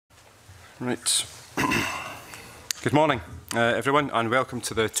Right. Good morning, everyone, and welcome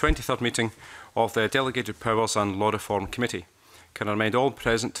to the 23rd meeting of the Delegated Powers and Law Reform Committee. Can I remind all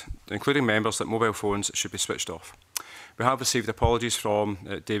present, including members, that mobile phones should be switched off. We have received apologies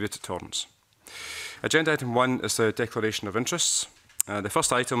from David Torrance. Agenda item 1 is the Declaration of Interests. The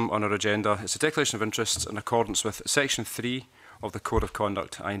first item on our agenda is the Declaration of Interests in accordance with Section 3 of the Code of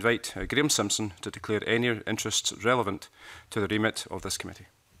Conduct. I invite Graham Simpson to declare any interests relevant to the remit of this committee.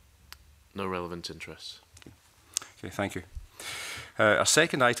 No relevant interests. Okay, thank you. Our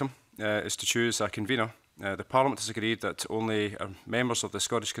second item is to choose a convener. The Parliament has agreed that only members of the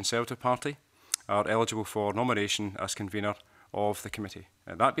Scottish Conservative Party are eligible for nomination as convener of the committee.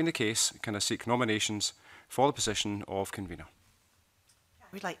 That being the case, can I seek nominations for the position of convener?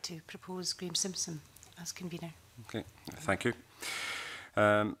 We'd like to propose Graham Simpson as convener. Okay, thank you.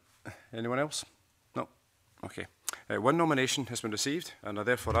 Anyone else? No? Okay. One nomination has been received, and I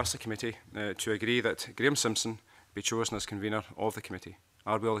therefore ask the committee to agree that Graham Simpson be chosen as convener of the committee.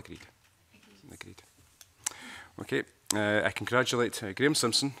 Are we all agreed? Agreed. Okay. I congratulate Graham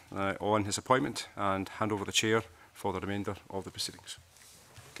Simpson on his appointment and hand over the chair for the remainder of the proceedings.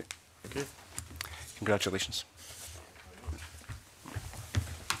 Okay. Thank you. Congratulations.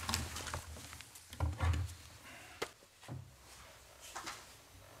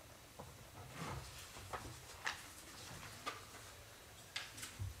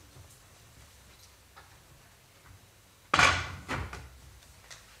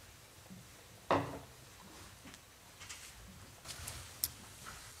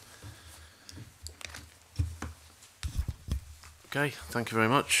 Okay, thank you very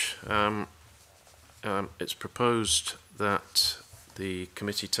much. It's proposed that the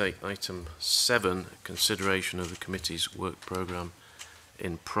committee take item 7, consideration of the committee's work programme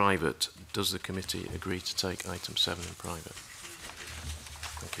in private. Does the committee agree to take item 7 in private?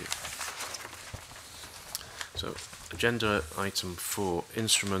 Thank you. So, agenda item 4,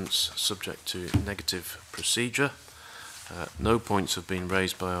 instruments subject to negative procedure. No points have been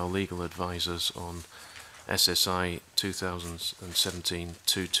raised by our legal advisors on SSI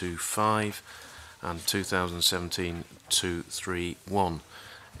 2017-225 and 2017-231.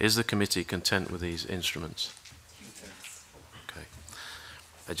 Is the committee content with these instruments? Okay.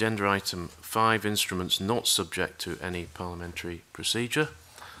 Agenda item 5, instruments not subject to any parliamentary procedure.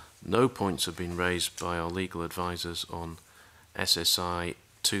 No points have been raised by our legal advisors on SSI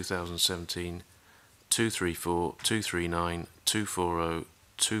 2017-234, 239, 240,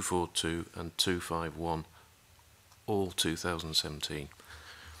 242 and 251, all 2017.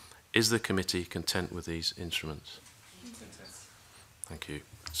 Is the committee content with these instruments? Thank you.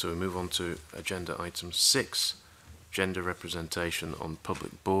 So we move on to agenda item 6, gender representation on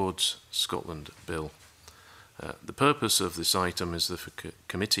public boards, Scotland Bill. The purpose of this item is for the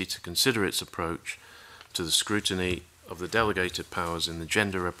committee to consider its approach to the scrutiny of the delegated powers in the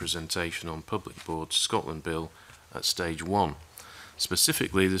gender representation on public boards, Scotland Bill at stage 1.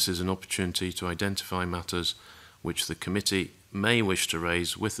 Specifically, this is an opportunity to identify matters which the committee may wish to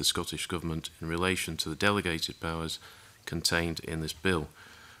raise with the Scottish Government in relation to the delegated powers contained in this bill.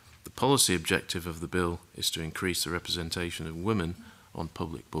 The policy objective of the bill is to increase the representation of women on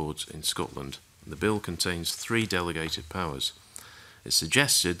public boards in Scotland. The bill contains 3 delegated powers. It's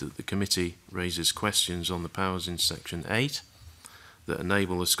suggested that the committee raises questions on the powers in section 8 that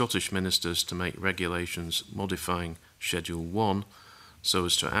enable the Scottish ministers to make regulations modifying Schedule 1 so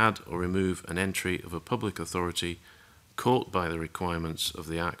as to add or remove an entry of a public authority caught by the requirements of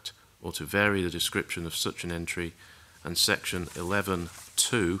the Act, or to vary the description of such an entry, and section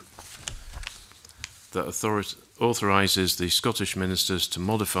 11.2 that authorises the Scottish ministers to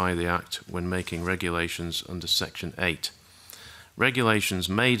modify the Act when making regulations under section 8. Regulations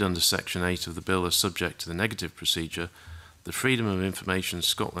made under section 8 of the bill are subject to the negative procedure. The Freedom of Information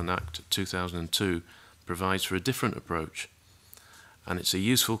Scotland Act 2002 provides for a different approach, and it's a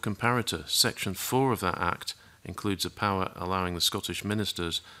useful comparator. Section 4 of that Act includes a power allowing the Scottish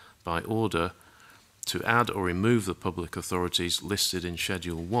ministers, by order, to add or remove the public authorities listed in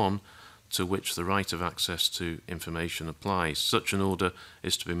Schedule 1 to which the right of access to information applies. Such an order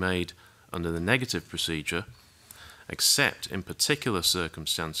is to be made under the negative procedure, except in particular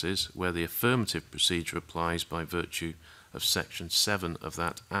circumstances where the affirmative procedure applies by virtue of Section 7 of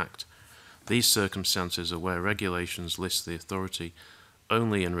that Act. These circumstances are where regulations list the authority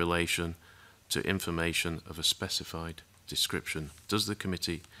only in relation to information of a specified description. Does the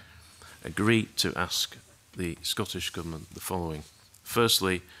committee agree to ask the Scottish Government the following?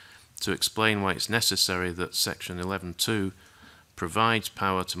 Firstly, to explain why it's necessary that Section 11.2 provides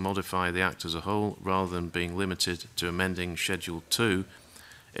power to modify the Act as a whole rather than being limited to amending Schedule 2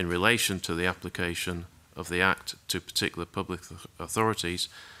 in relation to the application of the Act to particular public authorities,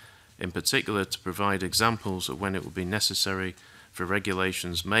 in particular to provide examples of when it would be necessary for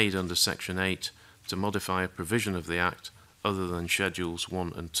regulations made under Section 8 to modify a provision of the Act other than Schedules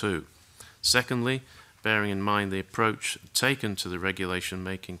 1 and 2. Secondly, bearing in mind the approach taken to the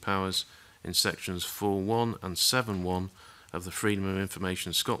regulation-making powers in Sections 4.1 and 7.1 of the Freedom of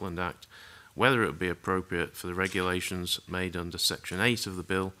Information Scotland Act, whether it would be appropriate for the regulations made under Section 8 of the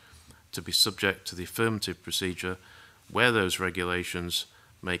Bill to be subject to the affirmative procedure where those regulations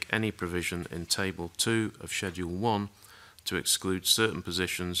make any provision in Table 2 of Schedule 1 to exclude certain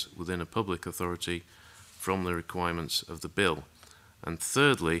positions within a public authority from the requirements of the Bill. And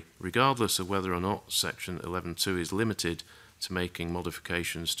thirdly, regardless of whether or not Section 11.2 is limited to making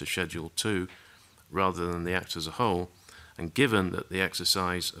modifications to Schedule 2 rather than the Act as a whole, and given that the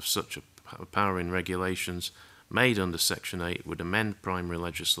exercise of such a power in regulations made under Section 8 would amend primary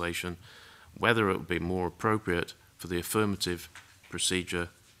legislation, whether it would be more appropriate for the affirmative procedure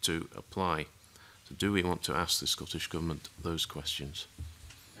to apply. So do we want to ask the Scottish Government those questions?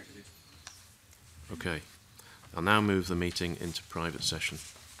 Okay. I'll now move the meeting into private session.